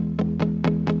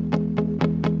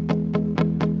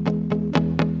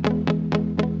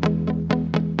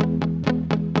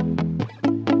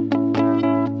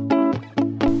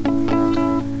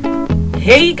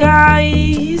Hey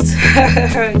guys,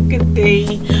 good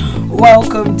day.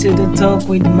 Welcome to the Talk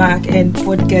with Mac and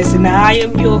podcast, and I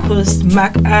am your host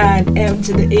Mac and M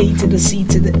to the A to the C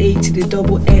to the A to the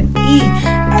double N E.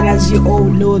 And as you all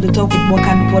know, the Talk with Mac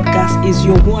and podcast is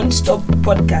your one-stop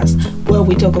podcast where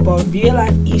we talk about real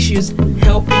life issues,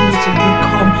 helping you to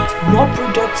become more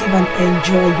productive and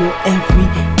enjoy your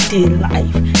everyday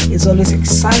life. It's always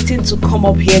exciting to come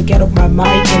up here, get up my mic,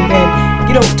 and then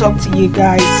talk to you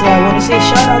guys. So I want to say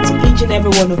shout out to each and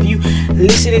every one of you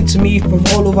listening to me from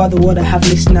all over the world. I have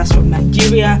listeners from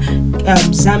Nigeria,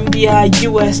 Zambia,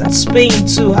 US, and Spain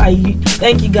too. I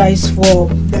thank you guys for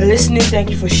the listening. Thank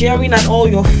you for sharing and all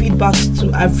your feedbacks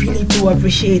too. I really do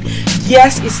appreciate.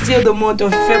 Yes, it's still the month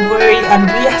of February and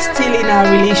we are still in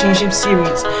our relationship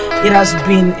series. It has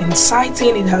been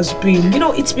exciting. It has been,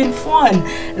 it's been fun.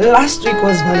 Last week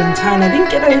was Valentine. I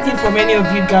didn't get anything from any of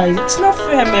you guys. It's not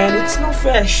fair, man. It's not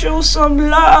fair. Show some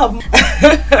love.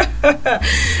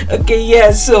 Okay,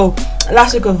 yeah. So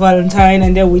last week was Valentine,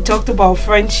 and then we talked about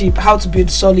friendship, how to build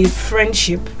solid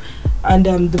friendship. And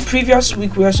the previous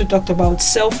week we also talked about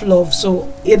self-love.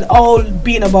 So it all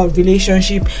been about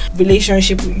relationship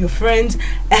with your friends.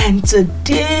 And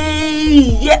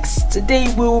today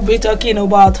we will be talking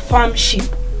about farmship.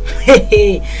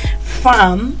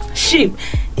 Farmship.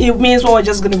 It means what we're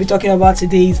just going to be talking about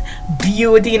today is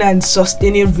building and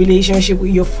sustaining relationship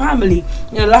with your family.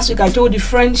 Last week I told you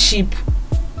friendship.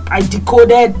 I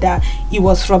decoded that it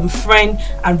was from friend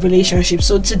and relationship.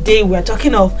 So today we're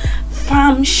talking of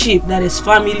farmship, that is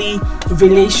family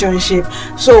relationship.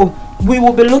 So we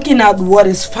will be looking at what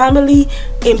is family,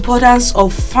 importance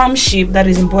of farmship, that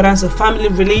is importance of family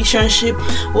relationship.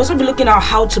 We'll also be looking at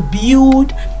how to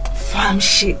build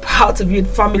farmship, how to build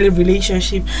family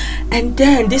relationship. And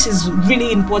then this is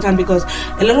really important because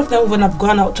a lot of them, when I've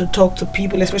gone out to talk to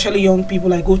people, especially young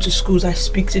people, I go to schools, I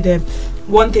speak to them,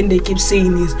 one thing they keep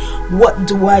saying is, what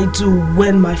do I do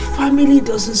when my family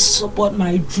doesn't support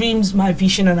my dreams, my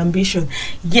vision and ambition?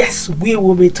 Yes, we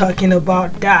will be talking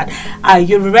about that. Are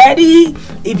you ready?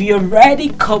 If you're ready,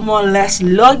 come on, let's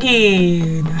log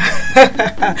in.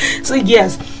 So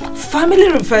yes, family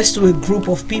refers to a group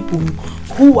of people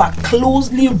who are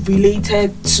closely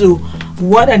related to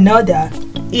one another,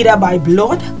 either by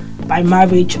blood, by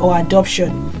marriage or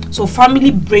adoption. So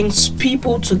family brings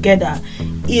people together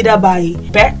either by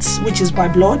birth, which is by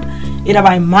blood, either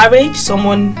by marriage,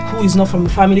 someone who is not from a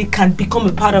family can become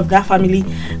a part of that family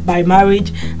by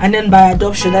marriage, and then by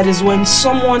adoption, that is when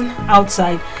someone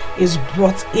outside is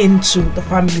brought into the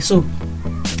family. So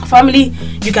family,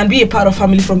 you can be a part of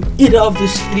family from either of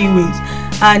these three ways.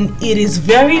 And it is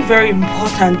very, very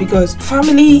important because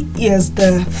family is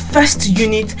the first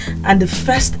unit and the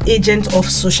first agent of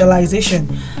socialization.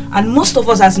 And most of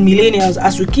us as millennials,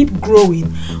 as we keep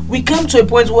growing, we come to a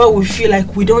point where we feel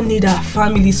like we don't need our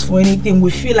families for anything. We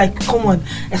feel like, come on,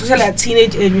 especially at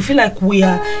teenage age, we feel like we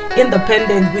are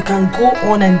independent. We can go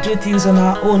on and do things on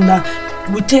our own.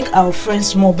 We take our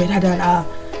friends more better than our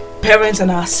parents and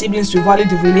our siblings. We value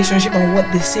the relationship and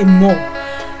what they say more.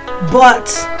 But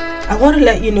I want to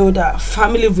let you know that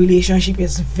family relationship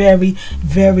is very,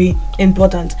 very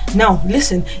important. Now,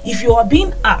 listen, if you are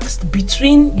being asked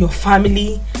between your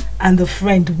family and the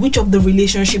friend, which of the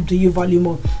relationship do you value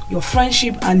more? Your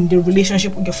friendship and the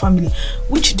relationship with your family.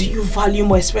 Which do you value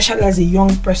more, especially as a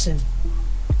young person?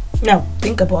 Now,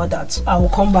 think about that. I will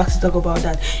come back to talk about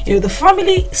that. The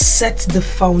family sets the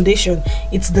foundation.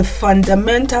 It's the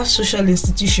fundamental social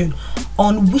institution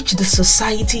on which the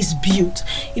society is built.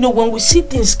 When we see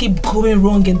things keep going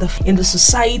wrong in the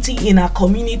society, in our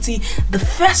community, the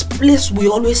first place we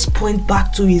always point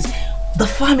back to is the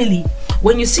family.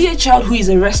 When you see a child who is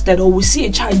arrested or we see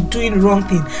a child doing wrong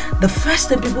thing, the first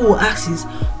thing people will ask is,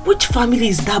 which family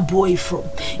is that boy from?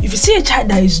 If you see a child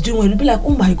that is doing, you'll be like,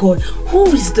 oh my god, who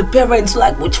is the parents?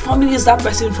 Like, which family is that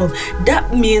person from?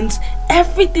 That means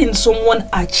everything someone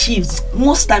achieves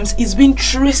most times is being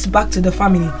traced back to the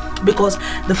family, because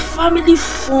the family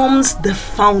forms the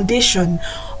foundation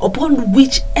upon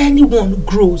which anyone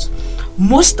grows.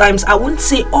 Most times, I wouldn't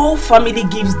say all family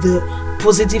gives the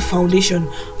positive foundation,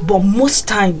 but most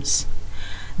times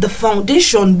the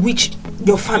foundation which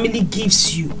your family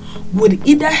gives you would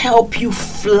either help you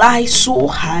fly so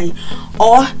high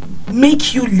or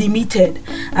make you limited.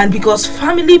 And because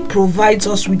family provides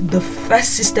us with the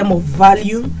first system of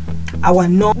value,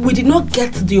 we did not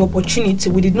get the opportunity,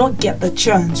 we did not get the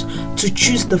chance to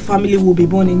choose the family we'll be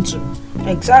born into.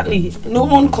 Exactly. No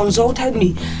one consulted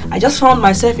me. I just found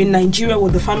myself in Nigeria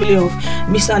with the family of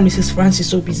Mr. and Mrs.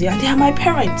 Francis Obize, and they are my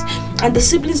parents. And the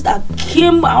siblings that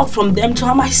came out from them to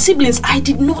are my siblings. I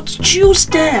did not choose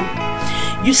them.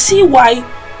 You see why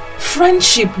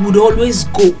Friendship would always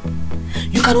go.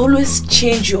 You can always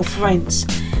change your friends.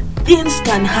 Things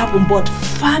can happen, but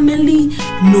family,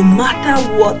 no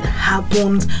matter what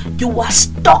happens, you are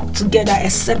stuck together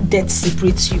except death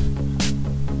separates you.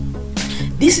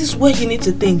 This is where you need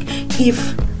to think.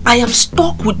 If I am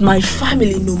stuck with my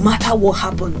family no matter what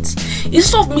happens,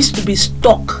 instead of me to be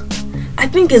stuck, I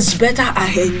think it's better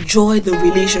I enjoy the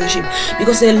relationship,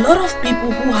 because there are a lot of people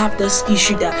who have this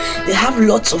issue that they have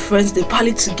lots of friends, they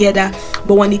party together,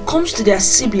 but when it comes to their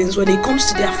siblings, when it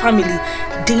comes to their family,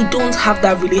 they don't have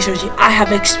that relationship. I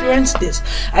have experienced this.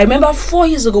 I remember 4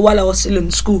 years ago while I was still in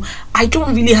school, I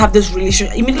don't really have this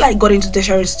relationship. Immediately I got into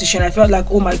tertiary institution, I felt like,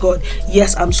 oh my god,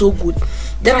 yes, I'm so good.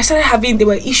 Then I started there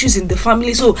were issues in the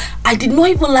family, so I did not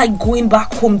even like going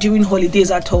back home during holidays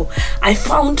at all. I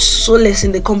found solace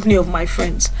in the company of my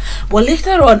friends. But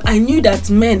later on, I knew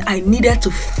that, man, I needed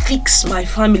to fix my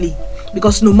family,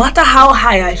 because no matter how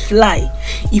high I fly,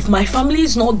 if my family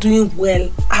is not doing well,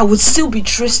 I would still be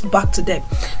traced back to them.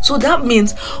 So that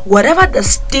means whatever the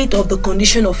state of the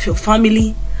condition of your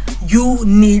family, you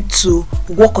need to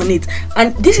work on it.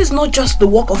 And this is not just the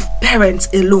work of parents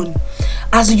alone.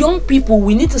 As young people,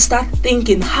 we need to start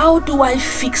thinking, how do I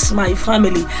fix my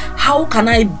family? How can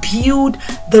I build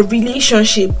the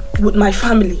relationship with my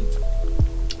family?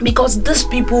 Because these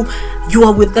people, you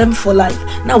are with them for life.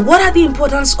 Now, what are the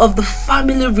importance of the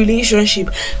family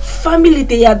relationship? Family,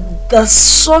 they are the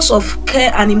source of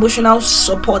care and emotional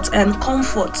support and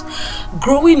comfort.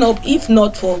 Growing up, if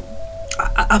not for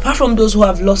apart from those who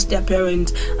have lost their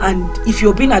parents, and if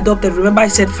you're being adopted, remember I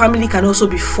said family can also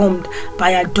be formed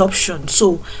by adoption.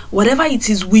 So whatever it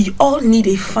is, we all need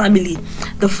a family.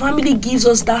 The family gives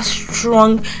us that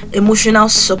strong emotional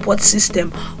support system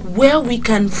where we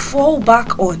can fall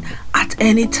back on at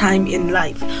any time in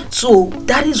life. So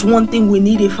that is one thing we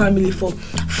need a family for.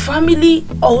 Family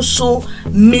also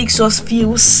makes us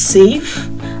feel safe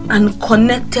and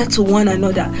connected to one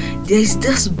another. There is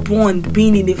this bond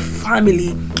being in a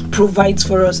family provides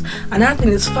for us. Another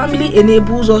thing is, family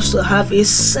enables us to have a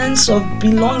sense of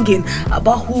belonging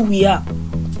about who we are.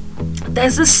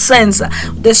 There's this sense,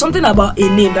 there's something about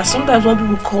a name that sometimes when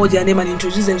people call their name and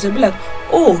introduce themselves, be like,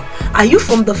 oh, are you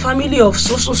from the family of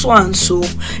so and so?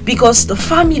 Because the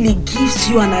family gives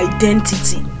you an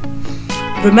identity.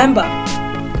 Remember,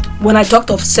 when I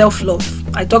talked of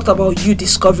self-love, I talked about you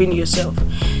discovering yourself.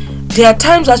 There are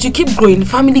times as you keep growing,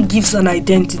 family gives an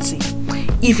identity.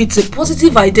 If it's a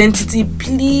positive identity,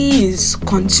 please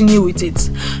continue with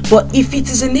it. But if it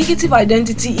is a negative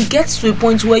identity, it gets to a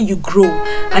point where you grow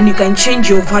and you can change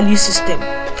your value system.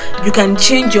 You can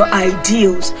change your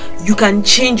ideals. You can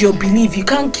change your belief. You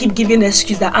can't keep giving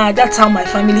excuse that that's how my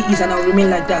family is and I'll remain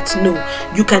like that. No,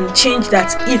 you can change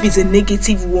that if it's a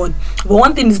negative one. But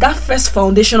one thing is, that first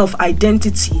foundation of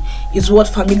identity is what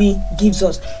family gives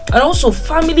us. And also,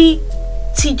 family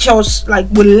teach us, like,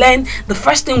 we learn the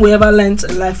first thing we ever learned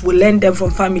in life, we learn them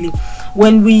from family.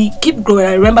 When we keep growing,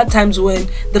 I remember times when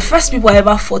the first people I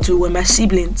ever fought with were my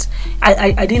siblings.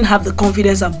 I didn't have the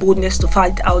confidence and boldness to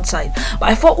fight outside, but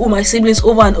I fought with my siblings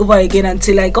over and over again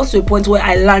until I got to a point where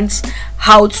I learned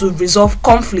how to resolve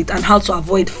conflict and how to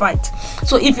avoid fight.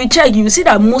 So if you check, you will see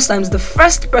that most times the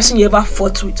first person you ever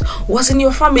fought with was in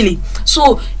your family.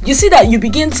 So you see that you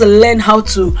begin to learn how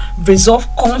to resolve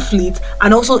conflict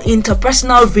and also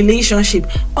interpersonal relationship.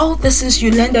 All this is,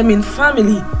 you learn them in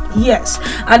family. Yes,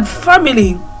 and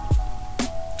family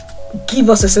give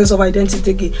us a sense of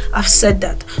identity. I've said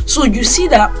that. So you see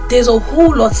that there's a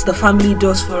whole lot the family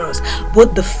does for us.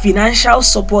 Both the financial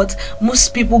support,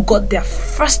 most people got their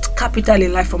first capital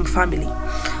in life from family.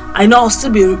 I know I'll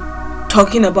still be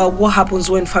talking about what happens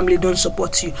when family don't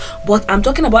support you, but I'm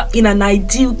talking about in an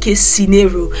ideal case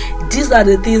scenario. These are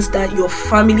the things that your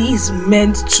family is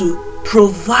meant to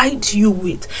provide you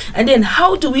with. And then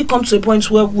how do we come to a point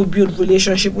where we build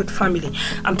relationship with family?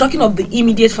 I'm talking of the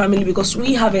immediate family, because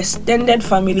we have extended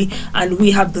family and we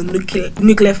have the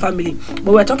nuclear family.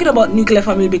 But we're talking about nuclear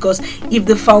family because if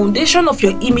the foundation of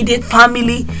your immediate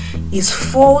family is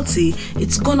faulty,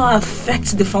 it's gonna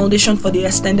affect the foundation for the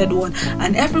extended one.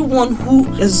 And everyone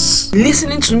who is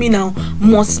listening to me now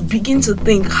must begin to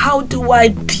think, how do I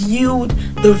build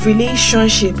the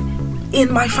relationship in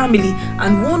my family?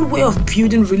 And one way of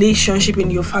building relationship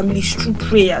in your family is through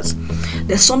prayers.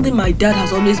 There's something my dad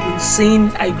has always been saying.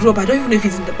 I grew up, I don't even know if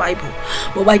it's in the Bible,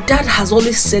 but my dad has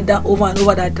always said that over and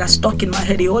over, that's stuck in my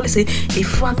head. He always say, a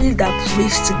family that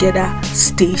prays together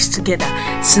stays together.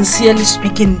 Sincerely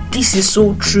speaking, this is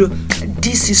so true.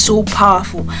 This is so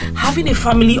powerful. Having a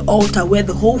family altar where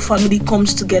the whole family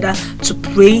comes together to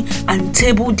pray and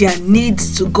table their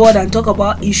needs to God and talk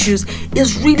about issues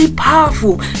is really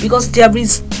powerful, because there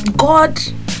is God.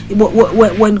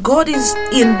 When God is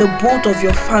in the boat of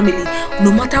your family,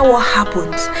 no matter what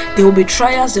happens, there will be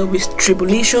trials, there will be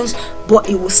tribulations, but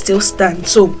it will still stand.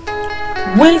 So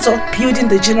ways of building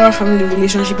the general family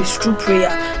relationship is through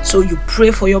prayer. So you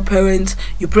pray for your parents,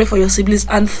 you pray for your siblings,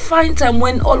 and find time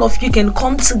when all of you can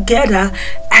come together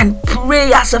and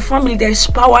pray as a family. There is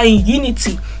power in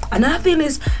unity. Another thing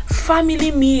is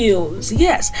family meals.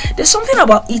 Yes, there's something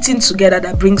about eating together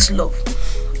that brings love.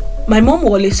 My mom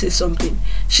will always say something.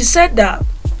 She said that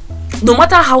no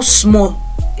matter how small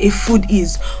a food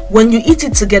is, when you eat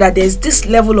it together, there's this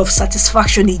level of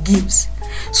satisfaction it gives.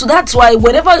 So that's why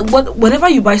whenever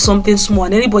you buy something small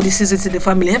and anybody sees it in the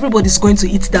family, everybody's going to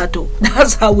eat that too.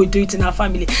 That's how we do it in our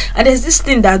family. And there's this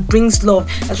thing that brings love,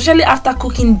 especially after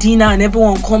cooking dinner and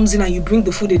everyone comes in and you bring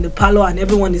the food in the parlor and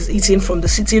everyone is eating from the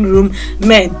sitting room.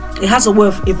 Man, it has a way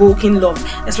of evoking love,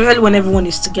 especially when everyone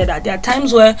is together. There are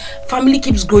times where family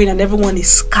keeps growing and everyone is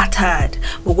scattered,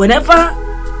 but whenever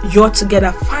you're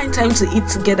together, find time to eat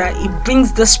together. It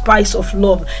brings the spice of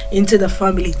love into the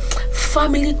family.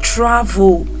 Family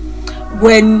travel.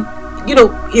 When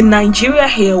in Nigeria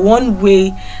here, one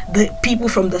way the people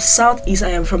from the southeast, I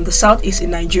am from the southeast in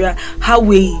Nigeria, how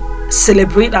we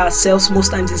celebrate ourselves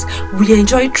most times is we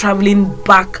enjoy traveling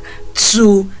back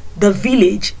to the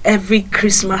village every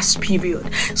Christmas period.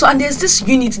 So, and there's this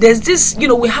unity, there's this,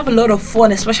 we have a lot of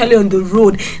fun, especially on the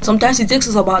road. Sometimes it takes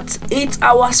us about 8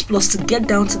 hours plus to get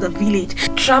down to the village.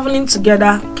 Traveling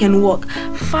together can work.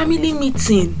 Family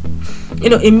meeting.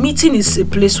 A meeting is a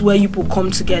place where people come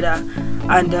together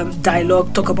and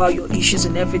dialogue, talk about your issues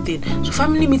and everything. So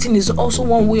family meeting is also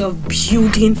one way of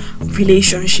building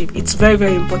relationship. It's very,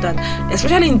 very important,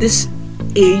 especially in this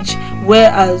age,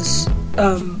 whereas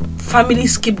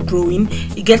families keep growing,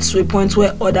 it gets to a point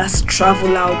where others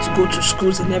travel out to go to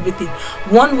schools and everything.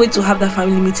 One way to have that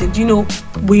family meeting,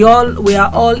 we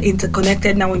are all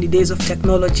interconnected now in the days of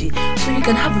technology, so you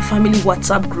can have a family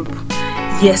WhatsApp group.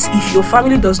 Yes, if your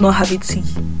family does not have it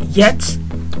yet,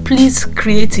 please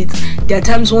create it. There are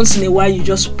times once in a while you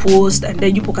just post and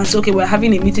then people can say, okay, we're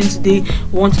having a meeting today,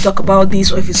 we want to talk about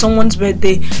this. Or if it's someone's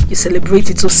birthday, you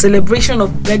celebrate it. So celebration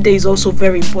of birthday is also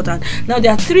very important. Now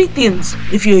there are 3 things.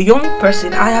 If you're a young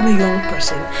person, I am a young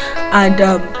person, and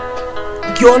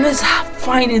you always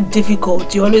find it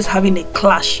difficult, you're always having a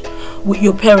clash with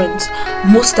your parents.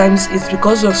 Most times it's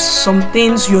because of some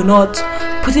things you're not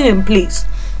putting in place.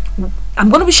 I'm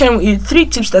going to be sharing with you 3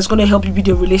 tips that's going to help you build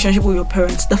your relationship with your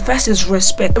parents. The first is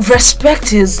respect.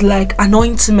 Respect is like an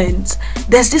ointment.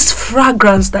 There's this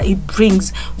fragrance that it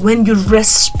brings. When you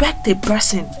respect a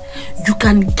person, you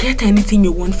can get anything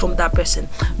you want from that person.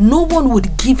 No one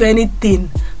would give anything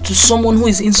to someone who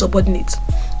is insubordinate.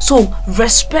 So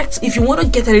respect. If you want to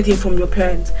get anything from your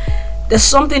parents,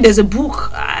 there's a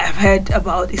book I've heard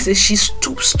about. It says she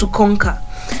stoops to conquer.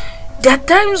 There are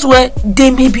times where they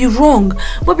may be wrong,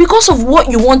 but because of what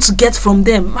you want to get from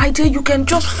them, my dear, you can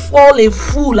just fall a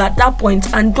fool at that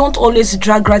point and don't always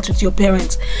drag right with your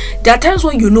parents. There are times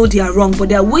when they are wrong, but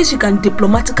there are ways you can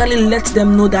diplomatically let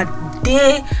them know that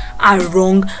they are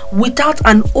wrong without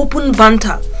an open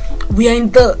banter. We are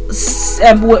in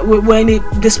we're in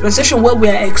a dispensation where we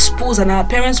are exposed, and our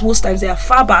parents most times they are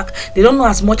far back, they don't know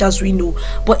as much as we know.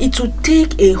 But it will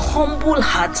take a humble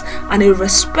heart and a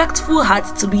respectful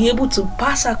heart to be able to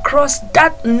pass across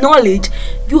that knowledge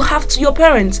you have to your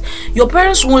parents. Your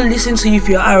parents won't listen to you if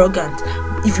you're arrogant.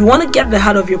 If you want to get the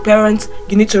heart of your parents,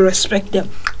 you need to respect them.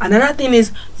 Another thing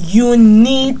is you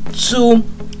need to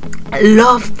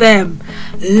love them.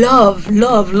 Love,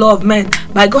 man.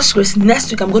 By God's grace, next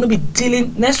week we'll be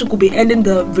ending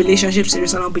the relationship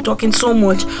series, and I'll be talking so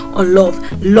much on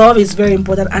love. Love is very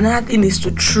important. Another thing is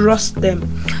to trust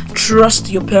them. Trust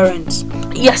your parents.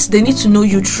 Yes, they need to know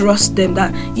you trust them.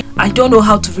 That I don't know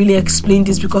how to really explain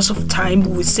this because of time.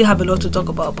 We still have a lot to talk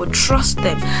about, but trust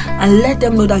them and let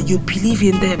them know that you believe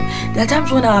in them. There are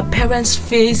times when our parents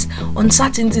face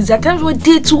uncertainties. There are times when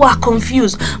they too are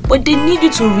confused, but they need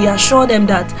you to reassure them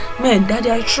that, man, daddy,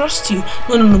 I trust you.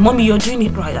 No, mommy, you're doing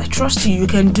it right. I trust you. You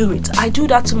can do it. I do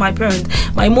that to my parents.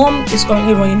 My mom is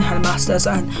currently running her master's,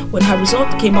 and when her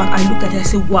result came out, I looked at her and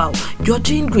said, wow, you're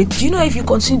doing great. Do you know if you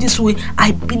continue this way,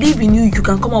 I believe in you. You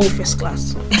can come out with first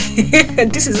class.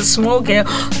 This is a small girl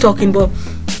talking, but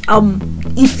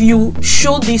if you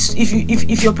show this,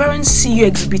 if your parents see you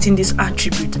exhibiting this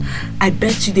attribute, I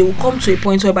bet you they will come to a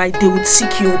point whereby they would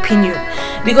seek your opinion.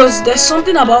 Because there's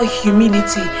something about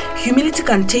humility. Humility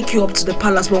can take you up to the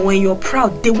palace, but when you're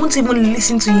proud, they won't even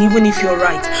listen to you even if you're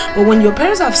right. But when your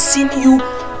parents have seen you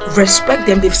respect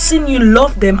them, they've seen you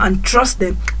love them and trust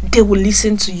them, they will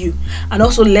listen to you and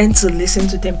also learn to listen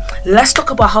to them. Let's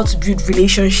talk about how to build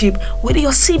relationship with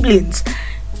your siblings.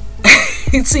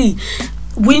 See,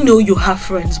 we know you have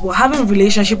friends, but having a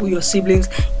relationship with your siblings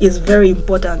is very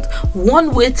important.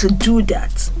 One way to do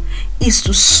that is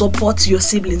to support your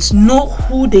siblings. Know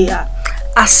who they are,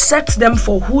 accept them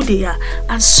for who they are,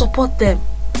 and support them.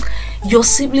 Your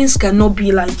siblings cannot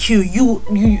be like you.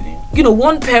 You know,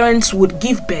 one parent would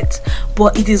give birth,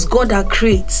 but it is God that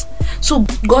creates. So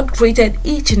God created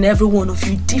each and every one of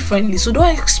you differently. So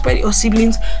don't expect your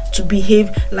siblings to behave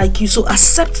like you. So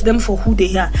accept them for who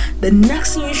they are. The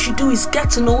next thing you should do is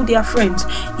get to know their friends.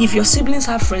 If your siblings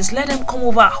have friends, let them come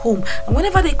over at home. And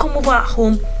whenever they come over at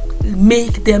home,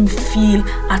 make them feel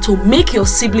at home. Make your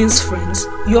siblings friends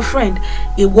your friend.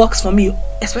 It works for me,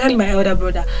 especially my elder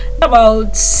brother.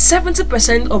 About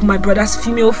 70% of my brother's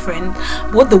female friends,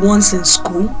 both the ones in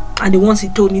school and the ones he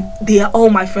told me, they are all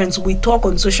my friends. We talk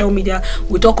on social media,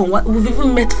 we talk on what we've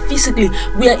even met physically.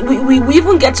 We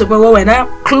even get to where we're now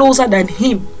closer than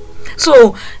him.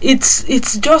 So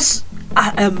it's just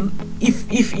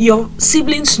if your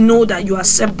siblings know that you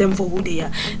accept them for who they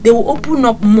are, they will open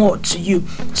up more to you.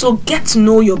 So get to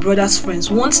know your brother's friends.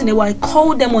 Once in a while,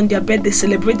 call them on their birthday,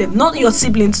 celebrate them. Not your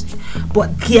siblings,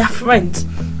 but their friends.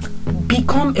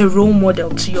 Become a role model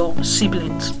to your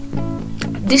siblings.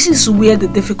 This is where the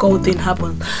difficult thing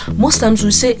happens. Most times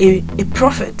we say a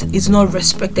prophet is not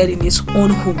respected in his own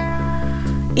home.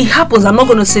 It happens. I'm not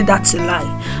going to say that's a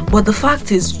lie, but the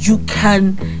fact is you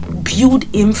can build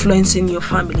influence in your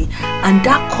family, and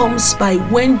that comes by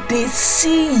when they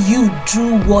see you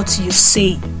do what you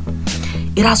say.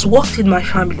 It has worked in my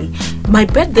family. My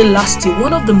birthday last year,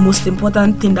 one of the most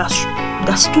important things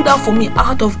that stood out for me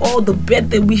out of all the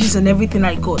birthday wishes and everything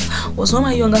I got was when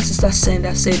my younger sister sent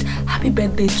that said happy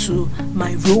birthday to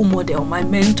my role model, my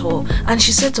mentor, and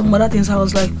she said some other things. I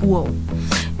was like, whoa.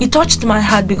 It touched my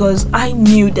heart because I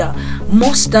knew that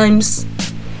most times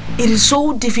it is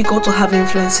so difficult to have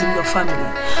influence in your family,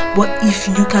 but if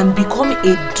you can become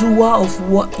a doer of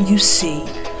what you say,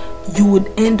 you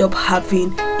would end up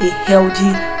having a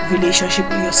healthy relationship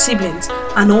with your siblings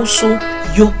and also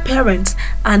your parents.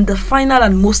 And the final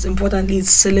and most importantly is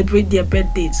celebrate their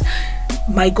birthdays.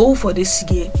 My goal for this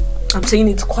year, I'm saying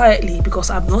it quietly because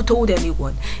I've not told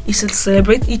anyone, is to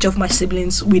celebrate each of my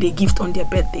siblings with a gift on their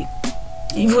birthday.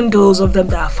 Even those of them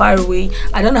that are far away,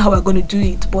 I don't know how we're going to do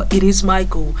it, but it is my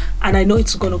goal and I know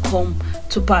it's going to come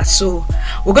to pass. So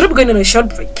we're going to be going on a short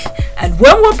break, and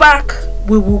when we're back,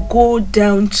 we will go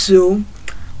down to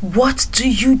what do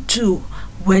you do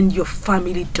when your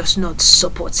family does not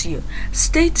support you.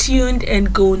 Stay tuned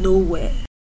and go nowhere.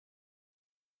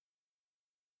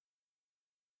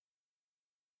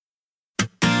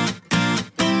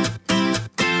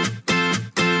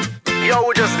 Yo,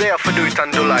 we're just there for do it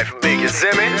and do life big, you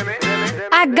see me?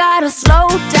 I gotta slow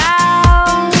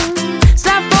down,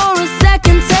 stop for a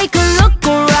second, take a look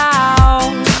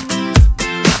around,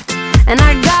 and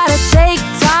I gotta take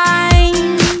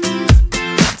time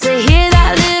to hear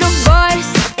that little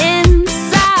voice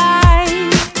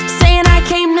inside saying I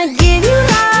came to give you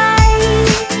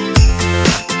life,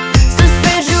 so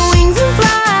spread your wings and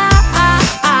fly.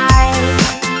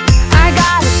 I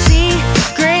got a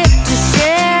secret to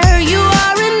share, you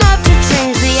are enough to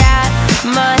change the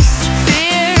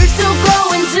atmosphere, so go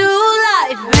into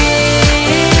life big,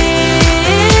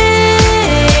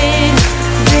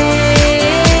 big.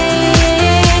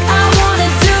 I wanna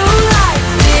do life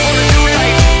big, big.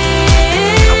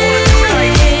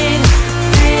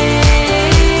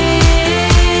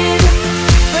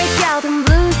 Break out in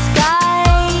blue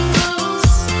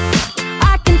skies,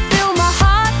 I can feel my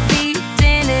heart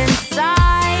beating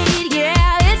inside.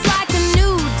 Yeah, it's like a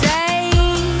new day.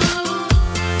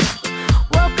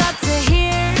 Woke up to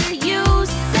hear you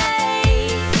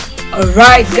say.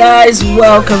 Alright guys,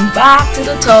 welcome back to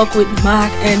the Talk with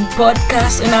Mark and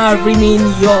podcast, and I remain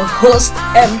your host,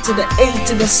 M to the A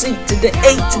to the C to the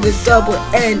A to the double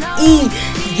N E.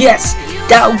 Yes,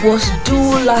 that was Do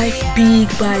Life Big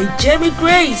by Jerry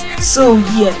Grace. So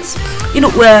yes,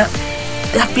 where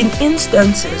there have been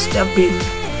instances, there have been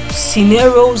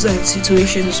scenarios and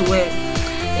situations where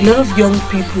a lot of young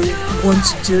people want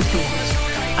to do things,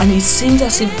 and it seems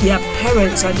as if their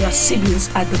parents and their siblings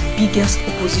are the biggest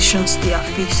oppositions they are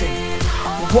facing.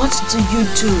 What do you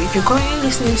do if you're currently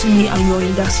listening to me and you're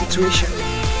in that situation?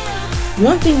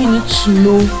 One thing you need to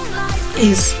know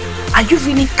is, are you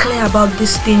really clear about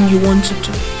this thing you want to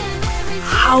do?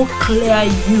 How clear are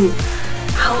you?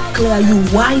 How clear are you?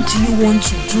 Why do you want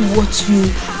to do what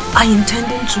you are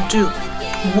intending to do?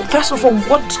 First of all,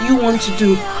 what do you want to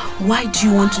do? Why do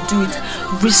you want to do it?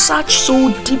 Research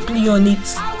so deeply on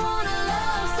it.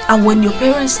 And when your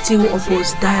parents still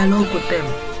oppose, dialogue with them.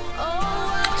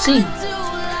 See,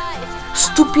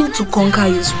 stooping to conquer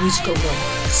is wisdom,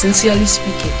 sincerely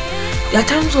speaking. There are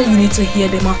times when you need to hear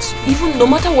them out, even no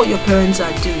matter what your parents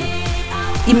are doing.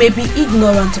 It may be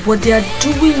ignorant, but they are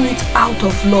doing it out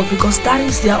of love, because that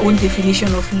is their own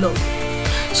definition of love.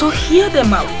 So hear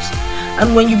them out.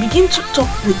 And when you begin to talk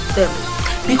with them,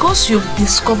 because you've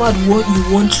discovered what you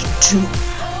want to do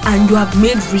and you have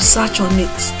made research on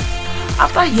it,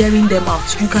 after hearing them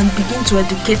out, you can begin to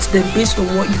educate them based on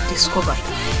what you've discovered.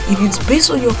 If it's based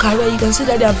on your career, you can say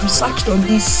that they have researched on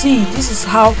this. See, this is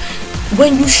how.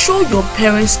 When you show your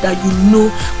parents that you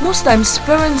know, most times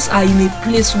parents are in a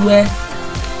place where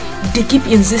they keep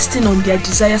insisting on their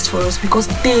desires for us because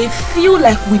they feel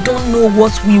like we don't know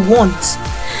what we want.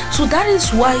 So that is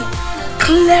why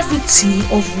clarity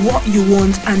of what you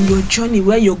want and your journey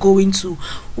where you're going to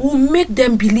will make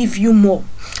them believe you more.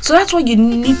 So that's why you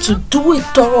need to do a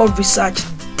thorough research,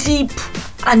 deep,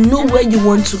 and know where you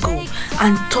want to go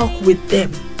and talk with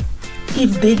them.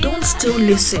 If they don't still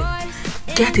listen,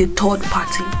 get a third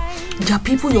party. There are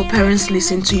people your parents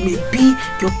listen to. It may be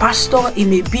your pastor, it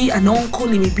may be an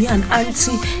uncle, it may be an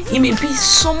auntie, it may be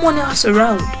someone else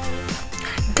around.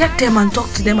 Get them and talk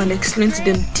to them and explain to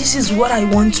them, this is what I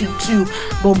want to do,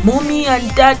 but mommy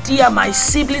and daddy and my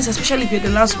siblings, especially if you're the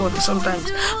last one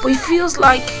sometimes, but it feels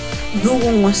like no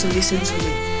one wants to listen to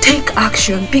me. Take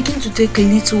action. Begin to take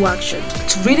little action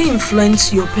to really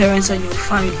influence your parents and your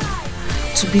family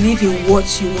to believe in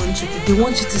what you want to do. They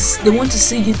want to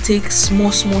see you take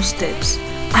small steps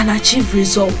and achieve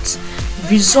results.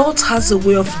 Results has a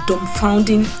way of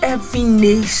dumbfounding every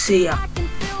naysayer.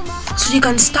 So you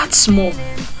can start small.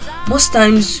 Most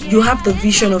times you have the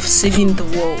vision of saving the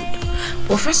world,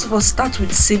 but first of all, start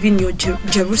with saving your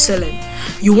Jerusalem.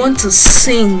 You want to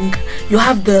sing. You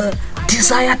have the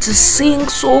desire to sing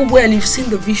so well. You've seen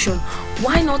the vision.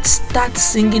 Why not start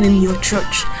singing in your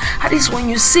church? At least when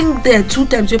you sing there 2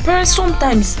 times, your parents,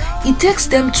 sometimes it takes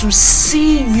them to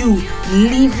see you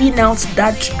living out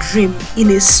that dream in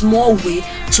a small way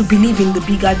to believe in the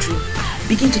bigger dream.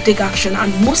 Begin to take action.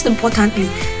 And most importantly,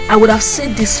 I would have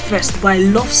said this first, but I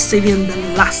love saving the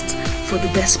last for the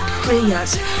best: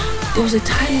 prayers. There was a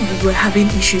time we were having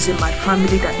issues in my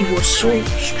family that it was so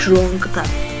strong that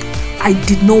I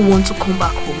did not want to come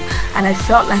back home, and I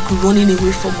felt like running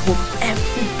away from home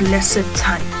every blessed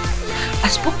time. I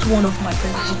spoke to one of my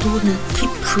friends and she told me,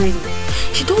 keep praying.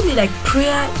 She told me like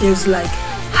prayer is like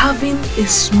having a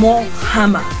small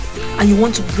hammer and you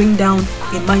want to bring down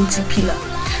a mighty pillar.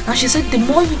 Now she said the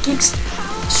more you keep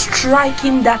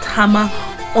striking that hammer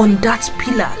on that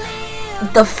pillar,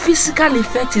 the physical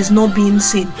effect is not being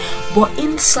seen, but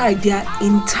inside their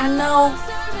internal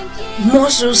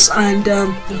muscles and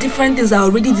different things are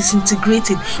already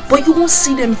disintegrating, but you won't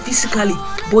see them physically.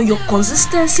 But your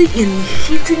consistency in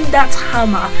hitting that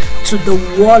hammer to the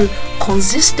wall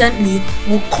consistently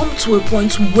will come to a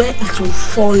point where it will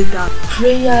fall down.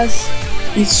 Prayers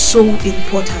is so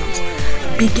important.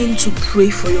 Begin to pray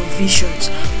for your visions.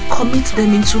 Commit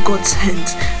them into God's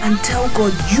hands and tell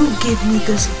God, you gave me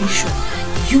this vision.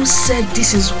 You said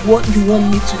this is what you want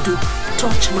me to do.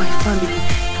 Touch my family.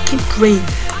 Keep praying.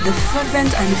 The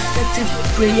fervent and effective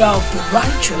prayer of the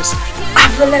righteous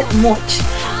availeth much.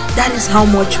 That is how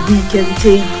much we can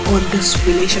take on this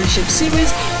relationship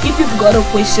series. If you've got a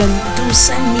question, do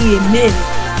send me a mail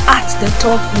at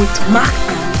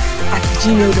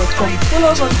thetalkwithmarkan@gmail.com. Follow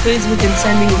us on Facebook and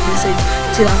send me a message.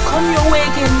 Till I come your way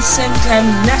again same time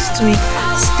next week.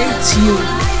 Stay tuned.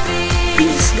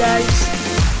 Peace, guys.